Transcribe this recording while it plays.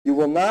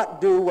will not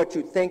do what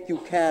you think you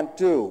can't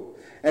do.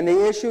 And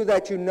the issue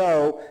that you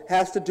know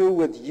has to do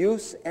with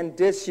use and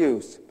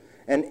disuse.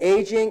 And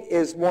aging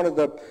is one of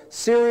the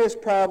serious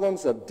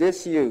problems of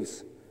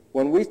disuse.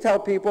 When we tell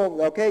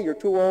people, okay, you're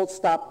too old,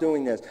 stop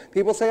doing this.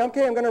 People say,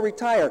 okay, I'm going to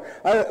retire.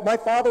 My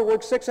father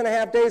worked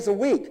 6.5 days a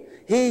week.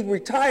 He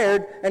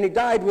retired and he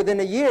died within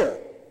a year.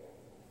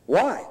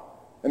 Why?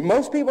 And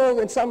most people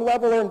in some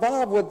level are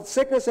involved with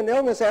sickness and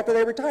illness after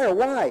they retire.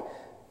 Why?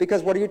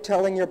 Because what are you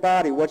telling your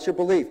body? What's your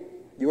belief?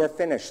 You are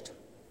finished.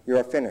 You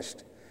are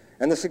finished.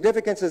 And the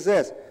significance is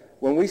this.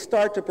 When we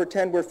start to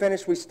pretend we're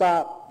finished, we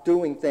stop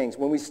doing things.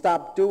 When we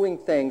stop doing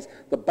things,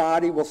 the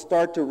body will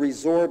start to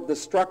resorb the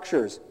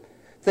structures.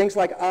 Things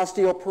like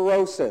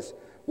osteoporosis.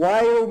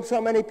 Why do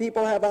so many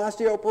people have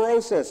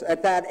osteoporosis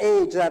at that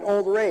age, that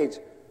older age?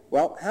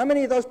 Well, how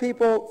many of those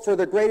people, for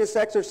the greatest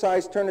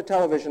exercise, turn the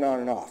television on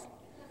and off?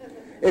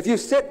 If you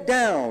sit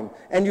down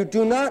and you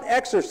do not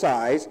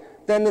exercise,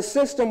 then the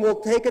system will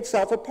take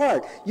itself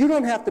apart. You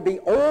don't have to be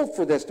old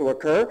for this to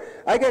occur.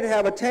 I get to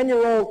have a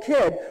 10-year-old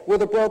kid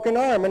with a broken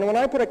arm, and when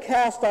I put a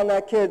cast on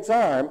that kid's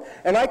arm,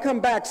 and I come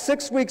back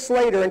 6 weeks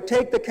later and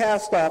take the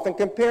cast off and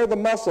compare the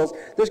muscles,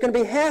 there's going to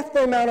be half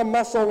the amount of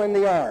muscle in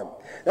the arm.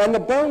 And the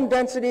bone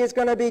density is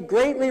going to be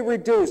greatly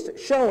reduced,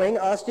 showing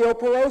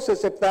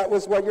osteoporosis, if that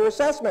was what your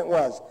assessment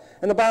was.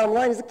 And the bottom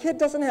line is the kid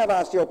doesn't have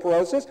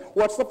osteoporosis.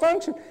 What's the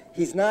function?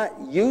 He's not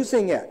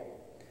using it.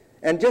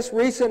 And just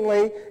recently,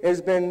 it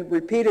has been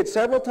repeated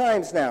several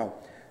times now,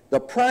 the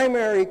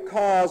primary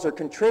cause or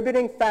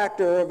contributing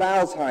factor of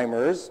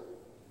Alzheimer's,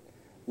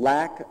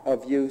 lack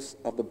of use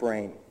of the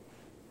brain.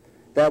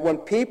 That when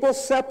people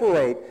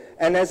separate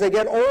and as they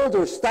get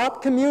older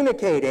stop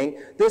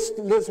communicating, this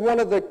is one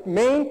of the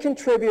main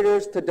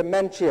contributors to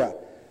dementia.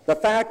 The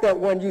fact that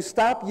when you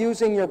stop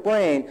using your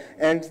brain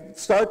and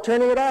start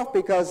turning it off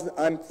because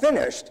I'm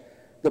finished,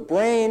 the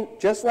brain,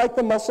 just like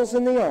the muscles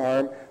in the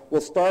arm,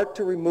 will start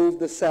to remove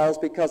the cells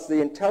because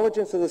the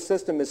intelligence of the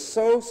system is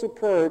so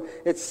superb,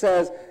 it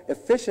says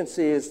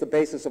efficiency is the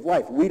basis of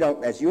life. We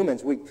don't, as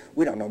humans,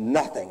 we don't know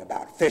nothing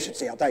about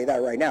efficiency, I'll tell you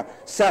that right now.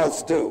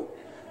 Cells do.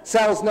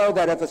 Cells know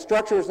that if a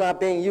structure is not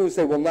being used,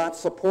 they will not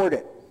support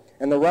it.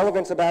 And the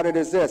relevance about it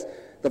is this.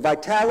 The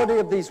vitality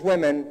of these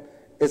women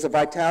is the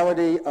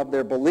vitality of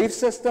their belief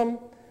system,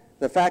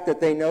 the fact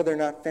that they know they're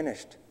not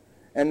finished.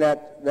 And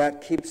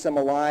that keeps them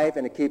alive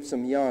and it keeps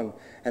them young.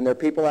 And there are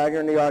people out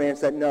here in the audience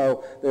that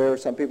know there are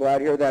some people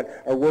out here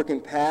that are working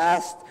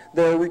past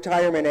their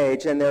retirement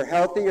age and they're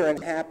healthier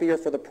and happier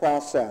for the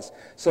process.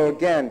 So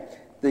again,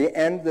 the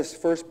end, this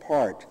first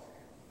part,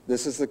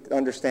 this is the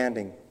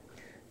understanding.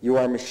 You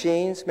are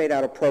machines made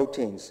out of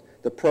proteins.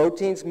 The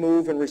proteins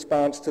move in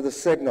response to the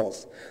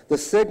signals. The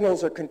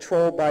signals are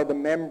controlled by the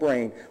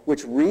membrane,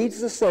 which reads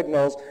the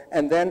signals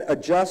and then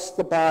adjusts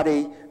the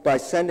body by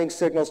sending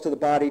signals to the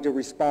body to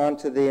respond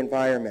to the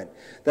environment.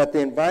 That the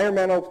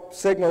environmental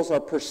signals are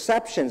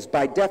perceptions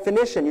by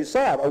definition. You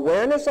saw it.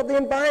 Awareness of the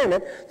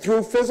environment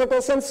through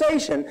physical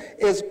sensation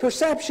is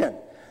perception.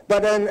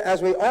 But then,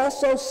 as we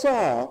also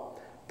saw,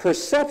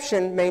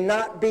 perception may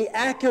not be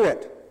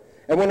accurate.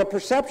 And when a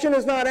perception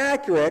is not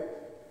accurate,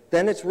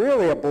 then it's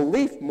really a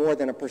belief more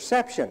than a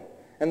perception.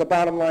 And the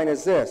bottom line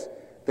is this.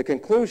 The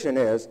conclusion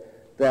is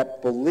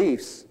that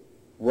beliefs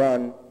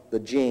run the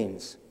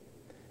genes.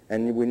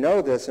 And we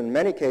know this in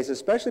many cases,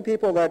 especially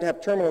people that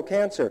have terminal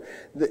cancer.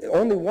 The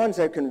only ones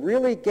that can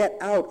really get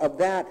out of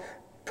that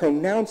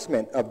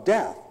pronouncement of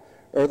death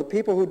are the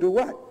people who do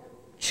what?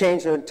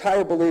 Change their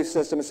entire belief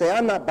system and say,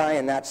 I'm not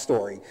buying that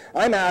story.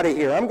 I'm out of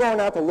here. I'm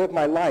going out to live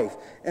my life.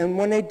 And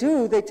when they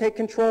do, they take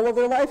control of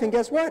their life. And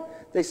guess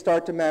what? They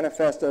start to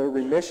manifest a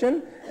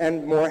remission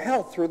and more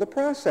health through the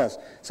process.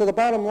 So the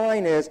bottom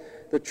line is,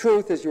 the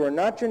truth is you are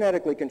not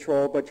genetically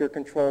controlled, but you're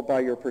controlled by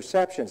your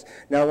perceptions.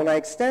 Now, when I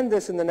extend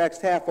this in the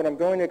next half, what I'm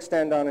going to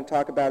extend on and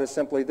talk about is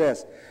simply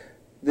this.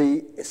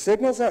 The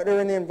signals that are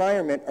in the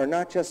environment are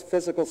not just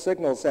physical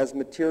signals, as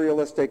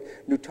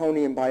materialistic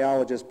Newtonian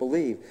biologists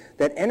believe.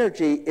 That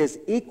energy is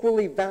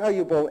equally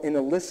valuable in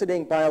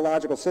eliciting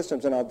biological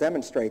systems, and I'll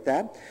demonstrate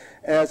that,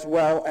 as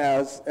well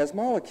as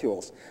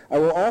molecules. I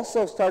will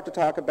also start to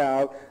talk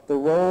about the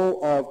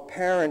role of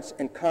parents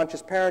in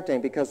conscious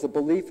parenting, because the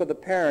belief of the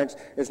parents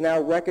is now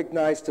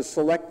recognized to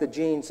select the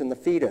genes in the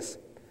fetus.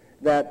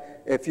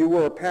 That if you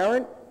were a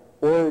parent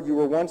or you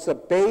were once a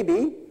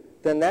baby,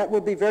 then that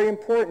would be very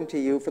important to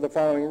you for the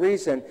following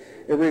reason.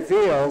 It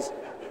reveals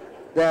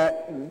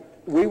that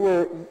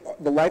the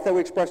life that we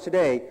express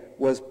today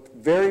was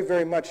very,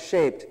 very much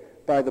shaped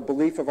by the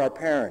belief of our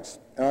parents.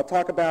 And I'll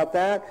talk about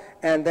that,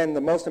 and then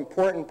the most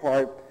important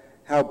part,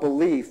 how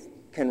belief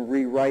can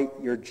rewrite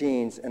your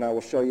genes, and I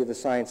will show you the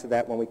science of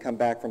that when we come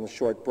back from the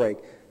short break.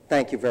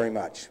 Thank you very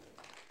much.